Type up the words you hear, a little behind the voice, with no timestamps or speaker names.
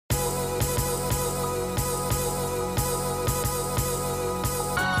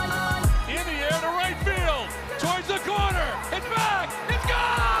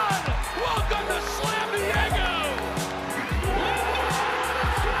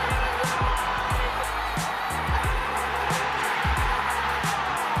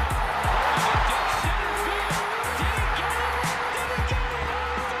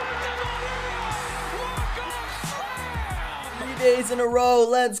in a row.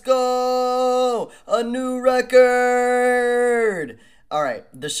 Let's go. A new record. All right,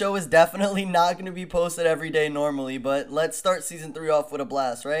 the show is definitely not going to be posted every day normally, but let's start season 3 off with a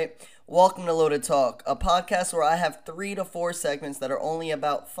blast, right? Welcome to Loaded Talk, a podcast where I have 3 to 4 segments that are only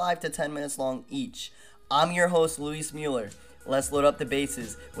about 5 to 10 minutes long each. I'm your host, Luis Mueller. Let's load up the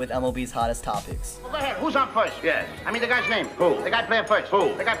bases with MLB's hottest topics. Well, go ahead. Who's on first? Yes. I mean the guy's name. Who? The guy playing first.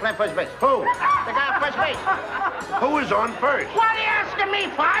 Who? The guy playing first base. Who? The guy on first base. Who is on first? What are you asking me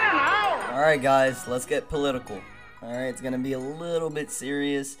for? I don't know. All right, guys, let's get political. All right, it's going to be a little bit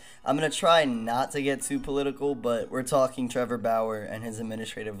serious. I'm going to try not to get too political, but we're talking Trevor Bauer and his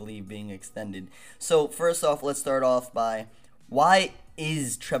administrative leave being extended. So first off, let's start off by why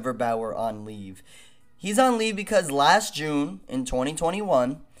is Trevor Bauer on leave? He's on leave because last June in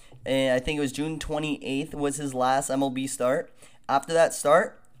 2021, and I think it was June 28th was his last MLB start. After that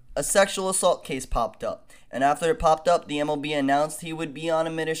start, a sexual assault case popped up. And after it popped up, the MLB announced he would be on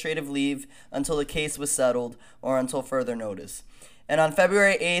administrative leave until the case was settled or until further notice. And on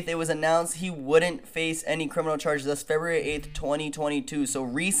February 8th, it was announced he wouldn't face any criminal charges. That's February 8th, 2022. So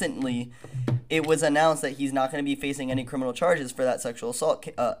recently, it was announced that he's not going to be facing any criminal charges for that sexual assault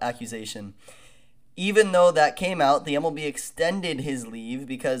accusation. Even though that came out, the MLB extended his leave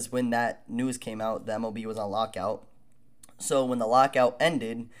because when that news came out, the MLB was on lockout. So when the lockout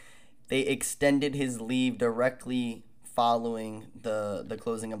ended, they extended his leave directly following the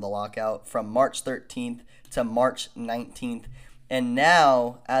closing of the lockout from March 13th to March 19th. And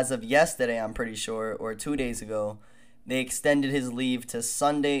now, as of yesterday, I'm pretty sure, or 2 days ago, they extended his leave to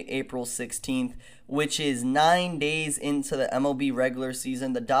Sunday, April 16th, which is 9 days into the MLB regular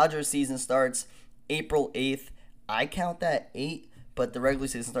season. The Dodgers season starts April 8th. I count that 8, but the regular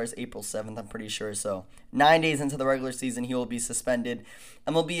season starts April 7th, I'm pretty sure. So 9 days into the regular season, he will be suspended.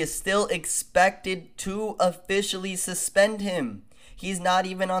 MLB is still expected to officially suspend him. He's not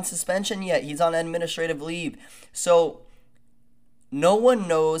even on suspension yet. He's on administrative leave. So no one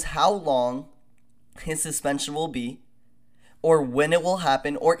knows how long his suspension will be or when it will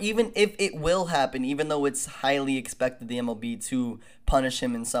happen or even if it will happen, even though it's highly expected the MLB to punish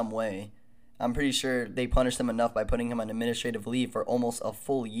him in some way. I'm pretty sure they punished him enough by putting him on administrative leave for almost a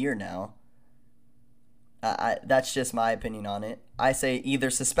full year now. That's just my opinion on it. I say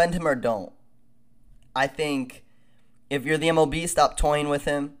either suspend him or don't. I think if you're the MLB, stop toying with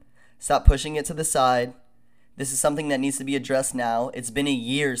him. Stop pushing it to the side. This is something that needs to be addressed now. It's been a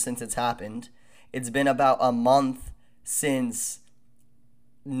year since it's happened. It's been about a month since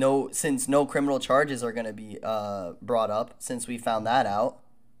no criminal charges are going to be brought up, since we found that out.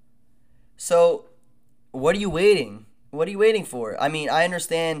 So, what are you waiting? What are you waiting for? I mean, I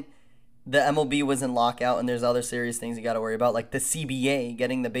understand the MLB was in lockout and there's other serious things you got to worry about, like the CBA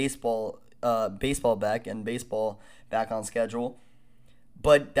getting the baseball back and baseball back on schedule.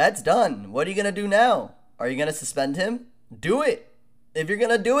 But that's done. What are you going to do now? Are you going to suspend him? Do it. If you're going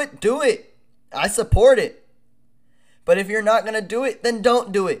to do it, do it. I support it. But if you're not going to do it, then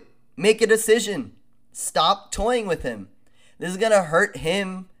don't do it. Make a decision. Stop toying with him. This is going to hurt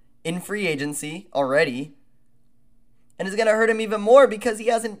him in free agency already. And it's going to hurt him even more because he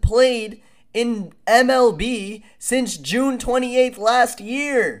hasn't played in MLB since June 28th last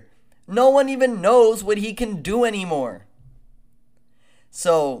year. No one even knows what he can do anymore.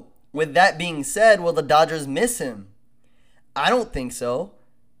 So, with that being said, will the Dodgers miss him? I don't think so.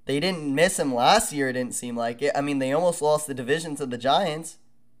 They didn't miss him last year, it didn't seem like it. I mean, they almost lost the division to the Giants.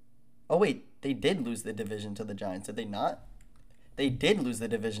 Oh, wait, they did lose the division to the Giants, did they not? They did lose the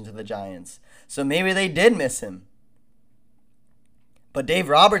division to the Giants. So maybe they did miss him. But Dave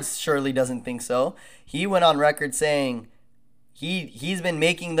Roberts surely doesn't think so. He went on record saying he's been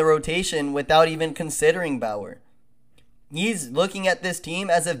making the rotation without even considering Bauer. He's looking at this team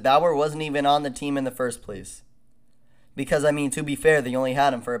as if Bauer wasn't even on the team in the first place. Because, I mean, to be fair, they only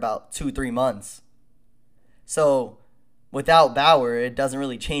had him for about 2-3 months. So, without Bauer, it doesn't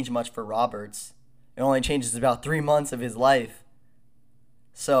really change much for Roberts. It only changes about 3 months of his life.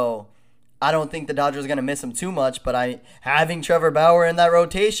 So, I don't think the Dodgers are going to miss him too much, but having Trevor Bauer in that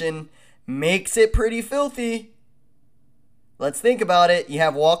rotation makes it pretty filthy. Let's think about it. You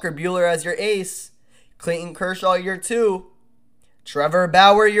have Walker Buehler as your ace, Clayton Kershaw your 2, Trevor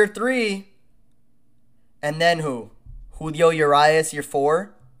Bauer your 3, and then who? Julio Urias your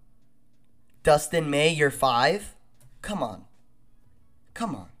 4, Dustin May your 5. Come on.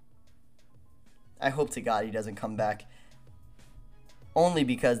 Come on. I hope to God he doesn't come back. Only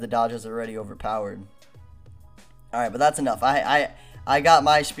because the Dodgers are already overpowered. Alright, but that's enough. I got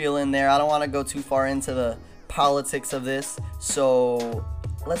my spiel in there. I don't want to go too far into the politics of this. So,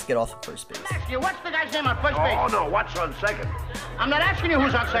 let's get off of first base. Ask you, what's the guy's name on first base? Oh, no, what's on second? I'm not asking you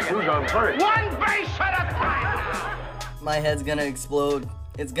who's on second. Who's on third? One base at a time. My head's gonna explode.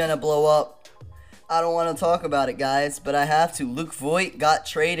 It's gonna blow up. I don't want to talk about it, guys, but I have to. Luke Voit got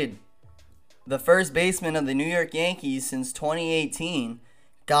traded. The first baseman of the New York Yankees since 2018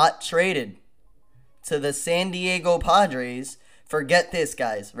 got traded to the San Diego Padres. Forget this,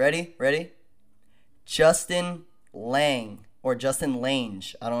 guys. Ready? Justin Lang or Justin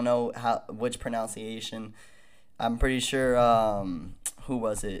Lange. I don't know which pronunciation. I'm pretty sure. Who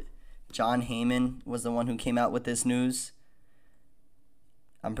was it? John Heyman was the one who came out with this news.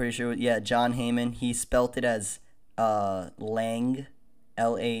 I'm pretty sure. Yeah, John Heyman. He spelt it as Lang,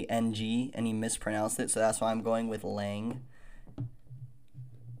 Lang, and he mispronounced it, so that's why I'm going with Lang.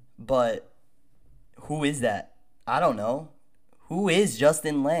 But who is that? I don't know. Who is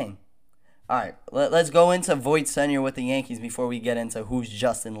Justin Lang? All right, let's go into Voit's tenure with the Yankees before we get into who's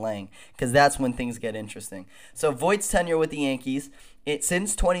Justin Lang, because that's when things get interesting. So Voit's tenure with the Yankees,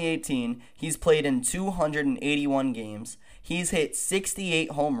 since 2018, he's played in 281 games. He's hit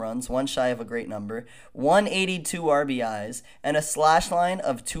 68 home runs, one shy of a great number, 182 RBIs, and a slash line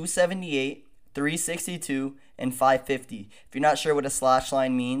of 278, 362, and 550. If you're not sure what a slash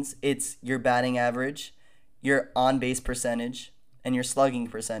line means, it's your batting average, your on-base percentage, and your slugging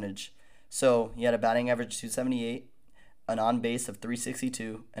percentage. So he had a batting average of 278, an on-base of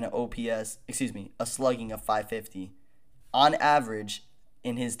 362, and a slugging of 550. On average,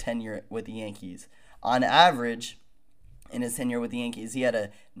 in his tenure with the Yankees. On average, in his tenure with the Yankees, he had a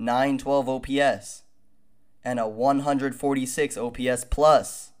 912 OPS and a 146 OPS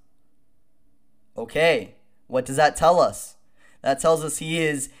plus. Okay, what does that tell us? That tells us he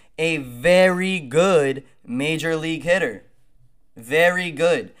is a very good major league hitter. Very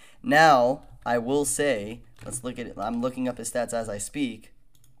good. Now, I will say, let's look at it. I'm looking up his stats as I speak.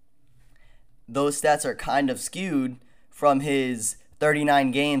 Those stats are kind of skewed from his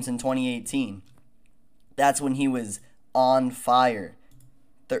 39 games in 2018. That's when he was on fire.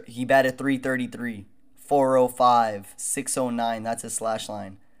 He batted 333, 405, 609. That's his slash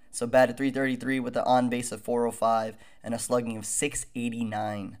line. So batted 333 with an on base of 405 and a slugging of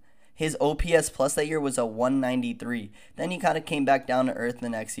 689. His OPS plus that year was a 193. Then he kind of came back down to earth the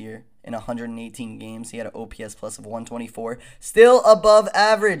next year. In 118 games, he had an OPS plus of 124. Still above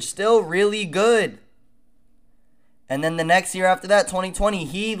average. Still really good. And then the next year after that, 2020,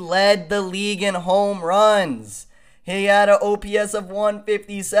 he led the league in home runs. He had an OPS of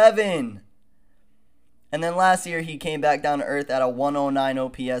 157. And then last year, he came back down to earth at a 109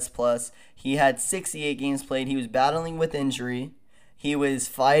 OPS plus. He had 68 games played. He was battling with injury. He was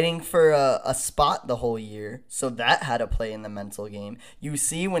fighting for a spot the whole year, so that had to play in the mental game. You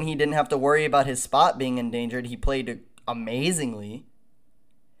see, when he didn't have to worry about his spot being endangered, he played amazingly.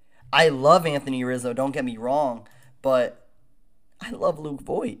 I love Anthony Rizzo, don't get me wrong, but I love Luke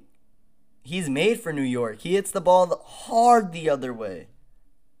Voit. He's made for New York. He hits the ball hard the other way.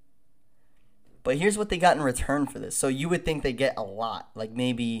 But here's what they got in return for this. So you would think they get a lot, like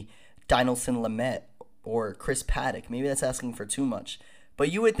maybe Dinelson Lamet or Chris Paddock. Maybe that's asking for too much.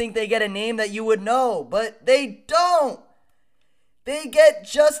 But you would think they get a name that you would know, but they don't. They get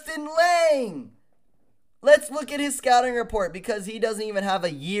Justin Lang. Let's look at his scouting report because he doesn't even have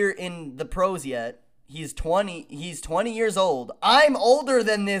a year in the pros yet. He's 20 years old. I'm older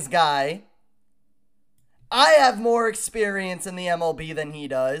than this guy. I have more experience in the MLB than he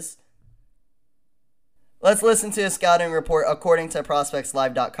does. Let's listen to his scouting report according to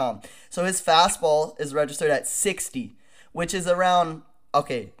ProspectsLive.com. So his fastball is registered at 60, which is around,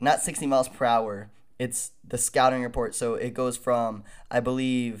 okay, not 60 miles per hour. It's the scouting report. So it goes from, I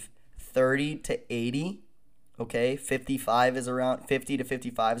believe, 30 to 80. Okay, 55 is around, 50 to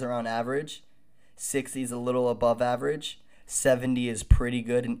 55 is around average. 60 is a little above average. 70 is pretty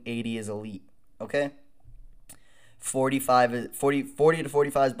good, and 80 is elite. Okay? 40 to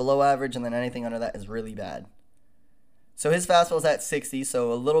 45 is below average, and then anything under that is really bad. So his fastball is at 60,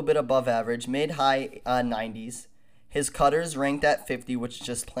 so a little bit above average. Mid-high 90s. His cutter's ranked at 50, which is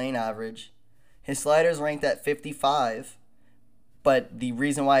just plain average. His slider's ranked at 55, but the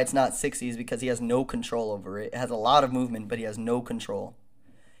reason why it's not 60 is because he has no control over it. It has a lot of movement, but he has no control.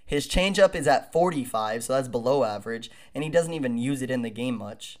 His changeup is at 45, so that's below average, and he doesn't even use it in the game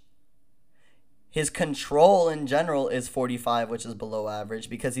much. His control in general is 45, which is below average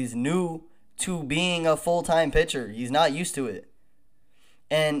because he's new to being a full-time pitcher. He's not used to it.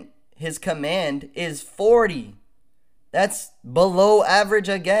 And his command is 40. That's below average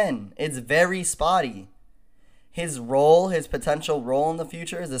again. It's very spotty. His role, his potential role in the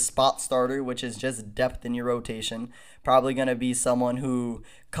future is a spot starter, which is just depth in your rotation. Probably going to be someone who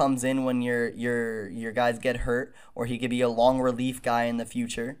comes in when your guys get hurt, or he could be a long relief guy in the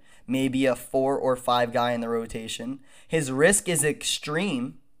future. Maybe a 4 or 5 guy in the rotation. His risk is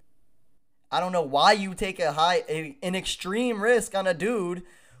extreme. I don't know why you take an extreme risk on a dude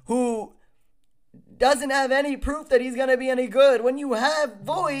who doesn't have any proof that he's going to be any good when you have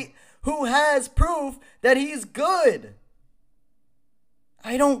Voit, who has proof that he's good.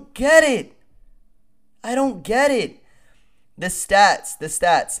 I don't get it. The stats.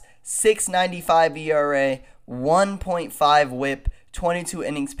 6.95 ERA, 1.5 whip, 22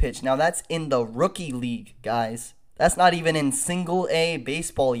 innings pitched. Now that's in the rookie league, guys. That's not even in single A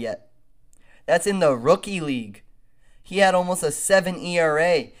baseball yet. That's in the rookie league. He had almost a 7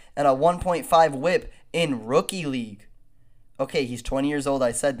 ERA and a 1.5 whip in rookie league. Okay, he's 20 years old.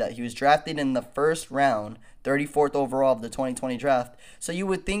 I said that. He was drafted in the first round, 34th overall of the 2020 draft. So you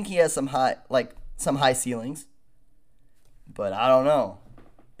would think he has some high ceilings. But I don't know.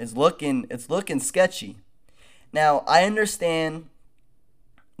 It's looking sketchy. Now, I understand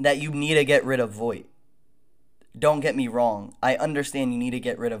that you need to get rid of Voit. Don't get me wrong. I understand you need to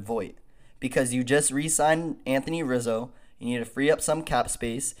get rid of Voit because you just re-signed Anthony Rizzo. You need to free up some cap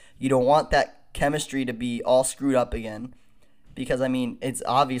space. You don't want that chemistry to be all screwed up again. Because, I mean, it's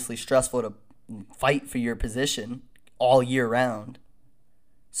obviously stressful to fight for your position all year round.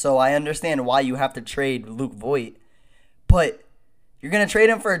 So I understand why you have to trade Luke Voit. But you're going to trade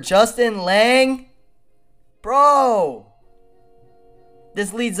him for Justin Lang? Bro!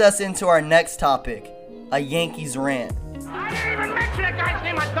 This leads us into our next topic, a Yankees rant. I didn't even mention a guy's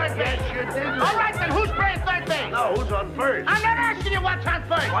name on third base. Yes, you did. All right, then who's playing third base? No, who's on first? I'm not asking you what's on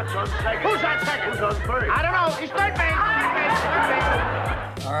first. What's on second? Who's on second? Who's on first? I don't know. He's third base. Third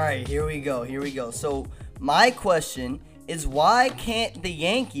base. All right, here we go. So my question is, why can't the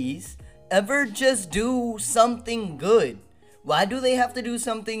Yankees ever just do something good? Why do they have to do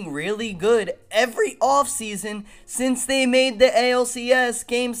something really good every offseason since they made the ALCS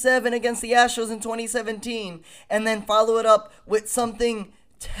Game 7 against the Astros in 2017 and then follow it up with something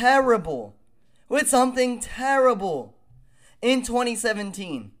terrible? In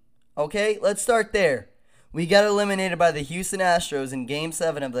 2017. Okay, let's start there. We got eliminated by the Houston Astros in Game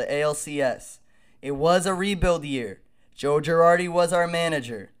 7 of the ALCS. It was a rebuild year. Joe Girardi was our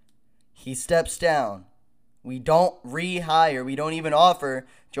manager. He steps down. We don't rehire. We don't even offer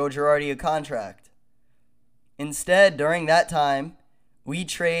Joe Girardi a contract. Instead, during that time, we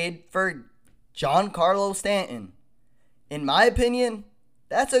trade for Giancarlo Stanton. In my opinion,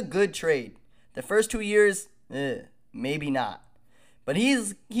 that's a good trade. The first 2 years, maybe not. But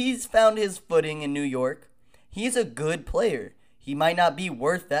he's found his footing in New York. He's a good player. He might not be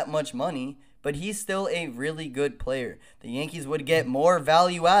worth that much money, but he's still a really good player. The Yankees would get more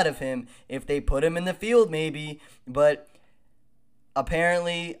value out of him if they put him in the field maybe, but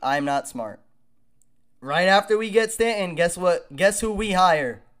apparently I'm not smart. Right after we get Stanton, guess what? Guess who we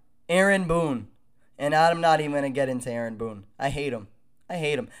hire? Aaron Boone. And I'm not even going to get into Aaron Boone. I hate him.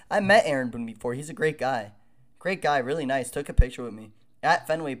 I met Aaron Boone before. He's a great guy. Great guy, really nice. Took a picture with me at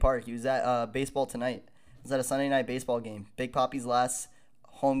Fenway Park. He was at Baseball Tonight. It was at a Sunday night baseball game. Big Papi's last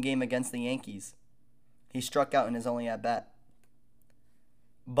home game against the Yankees. He struck out in his only at bat.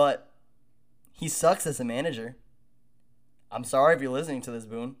 But he sucks as a manager. I'm sorry if you're listening to this,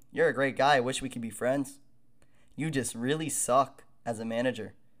 Boone. You're a great guy. I wish we could be friends. You just really suck as a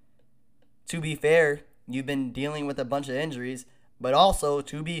manager. To be fair, you've been dealing with a bunch of injuries, but also,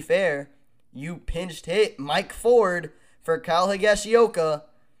 to be fair, you pinched hit Mike Ford for Kyle Higashioka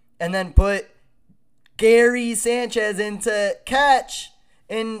and then put Gary Sanchez into catch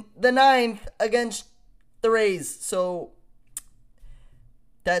in the 9th against the Rays. So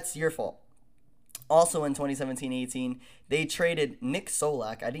that's your fault. Also in 2017-18, they traded Nick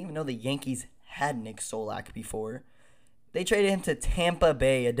Solak. I didn't even know the Yankees had Nick Solak before. They traded him to Tampa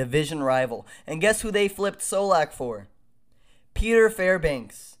Bay, a division rival. And guess who they flipped Solak for? Peter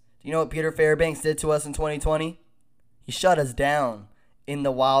Fairbanks. Do you know what Peter Fairbanks did to us in 2020? He shut us down in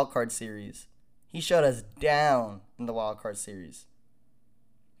the wild card series.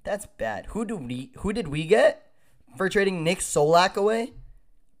 That's bad. Who did we get for trading Nick Solak away?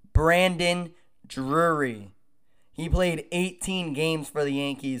 Brandon Drury. He played 18 games for the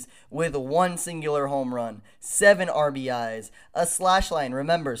Yankees with 1 singular home run, 7 RBIs, a slash line.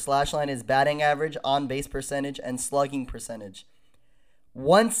 Remember, slash line is batting average, on base percentage, and slugging percentage.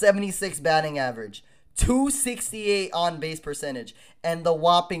 176 batting average, 268 on base percentage, and the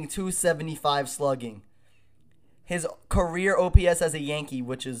whopping 275 slugging. His career OPS as a Yankee,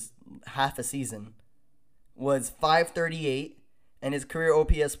 which is half a season, was 538, and his career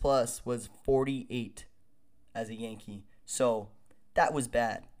OPS plus was 48 as a Yankee. So that was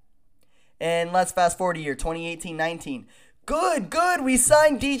bad. And let's fast forward a year, 2018-19. Good. We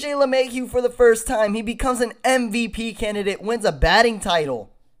signed DJ LeMahieu for the first time. He becomes an MVP candidate, wins a batting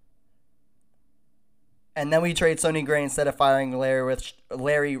title. And then we trade Sonny Gray instead of firing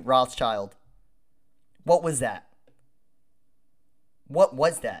Larry Rothschild. What was that? What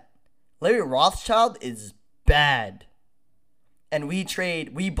was that? Larry Rothschild is bad. And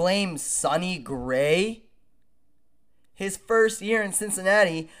we blame Sonny Gray, his first year in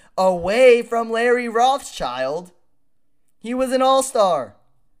Cincinnati, away from Larry Rothschild. He was an all-star.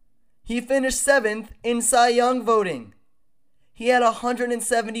 He finished 7th in Cy Young voting. He had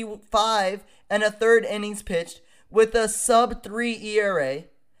 175 and a third innings pitched with a sub-3 ERA,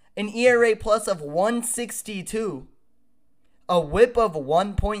 an ERA plus of 162, a whip of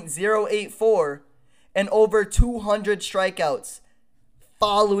 1.084, and over 200 strikeouts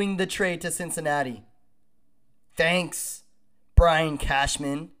following the trade to Cincinnati. Thanks, Brian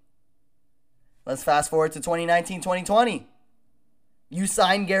Cashman. Let's fast forward to 2019-2020. You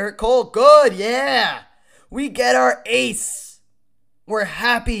signed Garrett Cole. Good, yeah. We get our ace. We're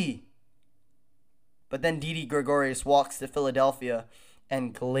happy. But then Didi Gregorius walks to Philadelphia,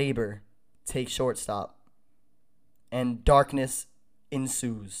 and Glaber takes shortstop. And darkness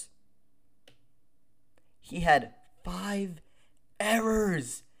ensues. He had 5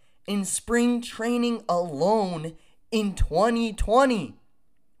 errors in spring training alone in 2020.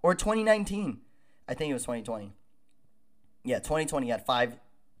 Or 2019. I think it was 2020. Yeah, 2020 had 5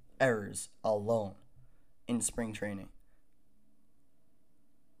 errors alone in spring training.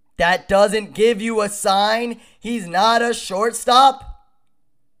 That doesn't give you a sign he's not a shortstop.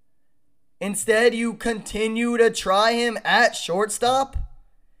 Instead, you continue to try him at shortstop.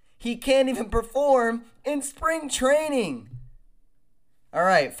 He can't even perform in spring training. All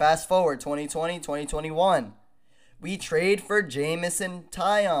right, fast forward 2020, 2021. We trade for Jameson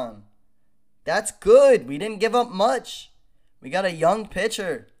Taillon. That's good. We didn't give up much. We got a young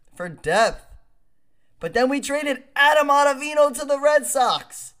pitcher for depth. But then we traded Adam Ottavino to the Red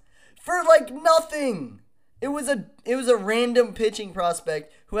Sox for like nothing. It was a random pitching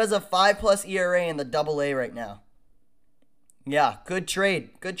prospect who has a 5+ ERA in the AA right now. Yeah, good trade.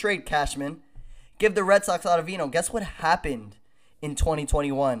 Good trade, Cashman. Give the Red Sox Ottavino. Guess what happened in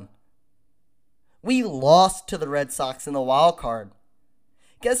 2021? We lost to the Red Sox in the wild card.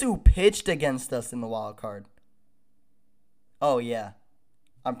 Guess who pitched against us in the wild card? Oh, yeah.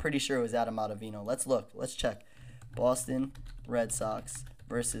 I'm pretty sure it was Adam Ottavino. Let's look. Let's check. Boston Red Sox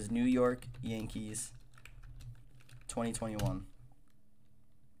versus New York Yankees 2021.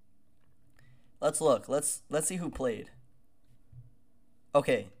 Let's look. Let's see who played.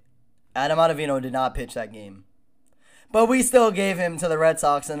 Okay. Adam Ottavino did not pitch that game. But we still gave him to the Red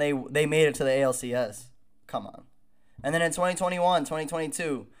Sox, and they made it to the ALCS. Come on. And then in 2021,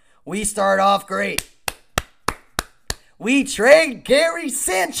 2022, we start off great. We trade Gary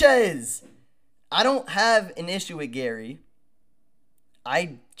Sanchez. I don't have an issue with Gary.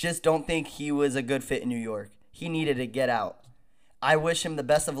 I just don't think he was a good fit in New York. He needed to get out. I wish him the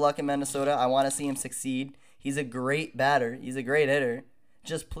best of luck in Minnesota. I want to see him succeed. He's a great batter. He's a great hitter.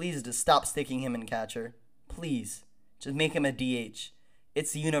 Just please just stop sticking him in catcher. Please. Just make him a DH.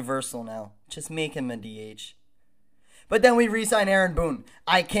 It's universal now. Just make him a DH. But then we re-sign Aaron Boone.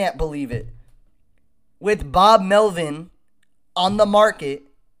 I can't believe it. With Bob Melvin on the market,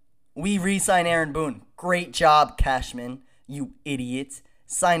 we re-sign Aaron Boone. Great job, Cashman. You idiot.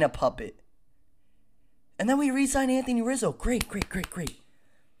 Sign a puppet. And then we re-sign Anthony Rizzo. Great.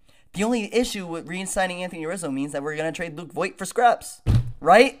 The only issue with re-signing Anthony Rizzo means that we're going to trade Luke Voit for scraps.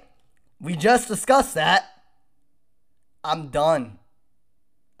 Right? We just discussed that. I'm done.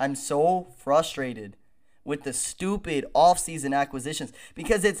 I'm so frustrated with the stupid offseason acquisitions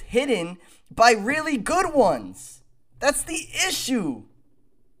because it's hidden by really good ones. That's the issue.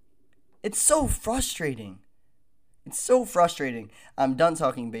 It's so frustrating. I'm done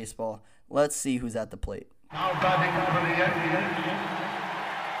talking baseball. Let's see who's at the plate. Now batting for the Yankees,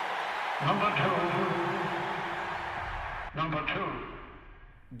 number two.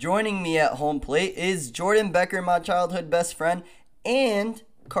 Joining me at home plate is Jordan Becker, my childhood best friend, and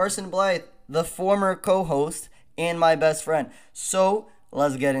Carson Blythe, the former co-host and my best friend. So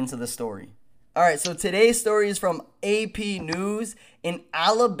let's get into the story. All right, so today's story is from AP News. In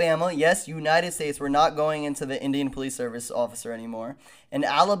Alabama, yes, United States, we're not going into the Indian Police Service officer anymore. An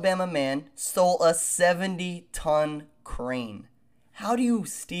Alabama man stole a 70-ton crane. How do you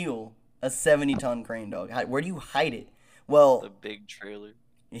steal a 70-ton crane, dog? Where do you hide it? Well, The big trailer.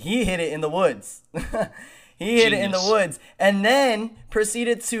 he hid it in the woods. He hid it in the Genius. woods and then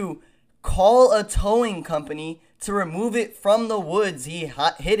proceeded to call a towing company to remove it from the woods he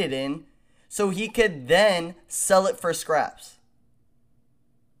hid it in so he could then sell it for scraps.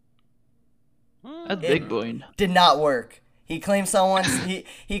 That's big boy. Did not work. He claimed someone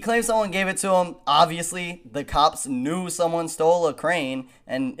he claimed someone gave it to him. Obviously, the cops knew someone stole a crane,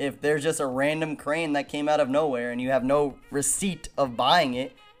 and if there's just a random crane that came out of nowhere and you have no receipt of buying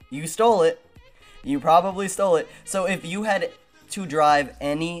it, you stole it. You probably stole it. So if you had to drive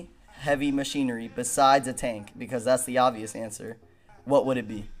any heavy machinery besides a tank, because that's the obvious answer, what would it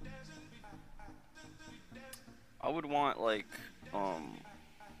be? I would want like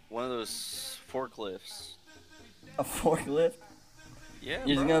one of those forklifts. A forklift? Yeah.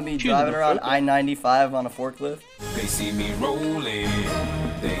 You're just bro. gonna be Choosing driving a around forklift? I-95 on a forklift? They see me rolling,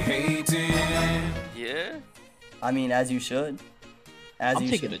 they hating. Yeah. I mean, as you should. As I'm you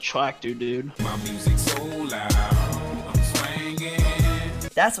taking should. a tractor, dude. My music so loud, I'm swinging.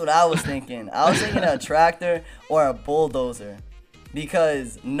 That's what I was thinking. I was thinking a tractor or a bulldozer,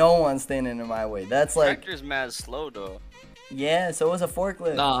 because no one's standing in my way. That's like, Tractor's mad slow though. yeah. So is a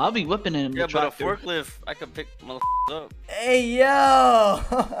forklift. Nah, I'll be whipping it in Yeah, the but a tractor. forklift, I could pick motherfuckers up. Hey yo.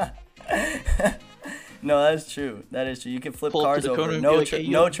 No, that's true. That is true. You can flip Pull up to cars the over. corner and No, be like, "Hey,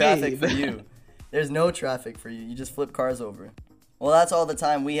 no yo, traffic for babe." you. There's no traffic for you. You just flip cars over. Well, that's all the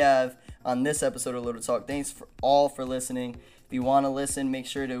time we have on this episode of Loaded Talk. Thanks for listening. If you want to listen, make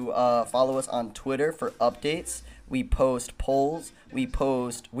sure to follow us on Twitter for updates. We post polls. We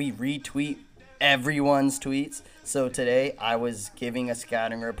retweet everyone's tweets. So today I was giving a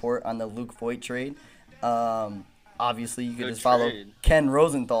scouting report on the Luke Voigt trade. Obviously, you could Good just follow trade. Ken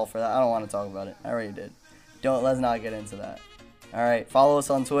Rosenthal for that. I don't want to talk about it. I already did. Let's not get into that. All right, follow us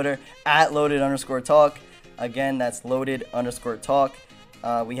on Twitter at loaded_talk. Again, that's loaded_talk.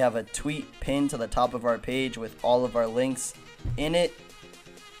 We have a tweet pinned to the top of our page with all of our links in it.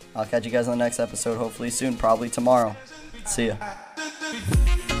 I'll catch you guys on the next episode, hopefully soon, probably tomorrow. See ya.